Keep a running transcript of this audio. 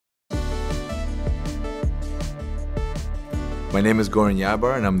My name is Goran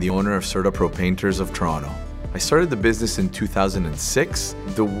Yabar and I'm the owner of CertaPro Painters of Toronto. I started the business in 2006.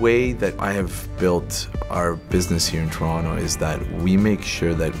 The way that I have built our business here in Toronto is that we make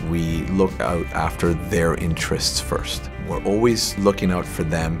sure that we look out after their interests first. We're always looking out for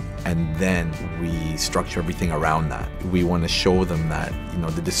them, and then we structure everything around that. We want to show them that,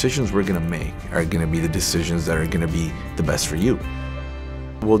 the decisions we're going to make are going to be the decisions that are going to be the best for you.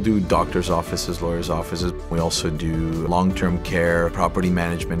 We'll do doctors' offices, lawyers' offices. We also do long-term care, property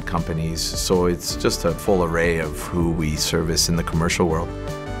management companies. So it's just a full array of who we service in the commercial world.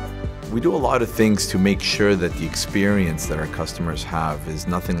 We do a lot of things to make sure that the experience that our customers have is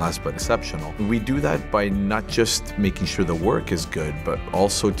nothing less but exceptional. We do that by not just making sure the work is good, but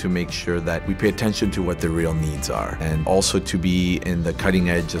also to make sure that we pay attention to what their real needs are, and also to be in the cutting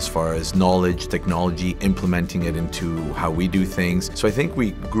edge as far as knowledge, technology, implementing it into how we do things. So I think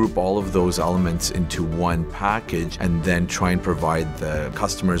we group all of those elements into one package and then try and provide the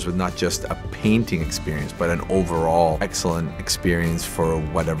customers with not just a painting experience, but an overall excellent experience for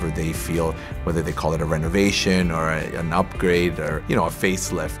whatever they feel, whether they call it a renovation or an upgrade or a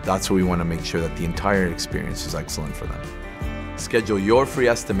facelift. That's what we want to make sure that the entire experience is excellent for them. Schedule your free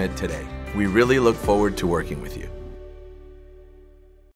estimate today. We really look forward to working with you.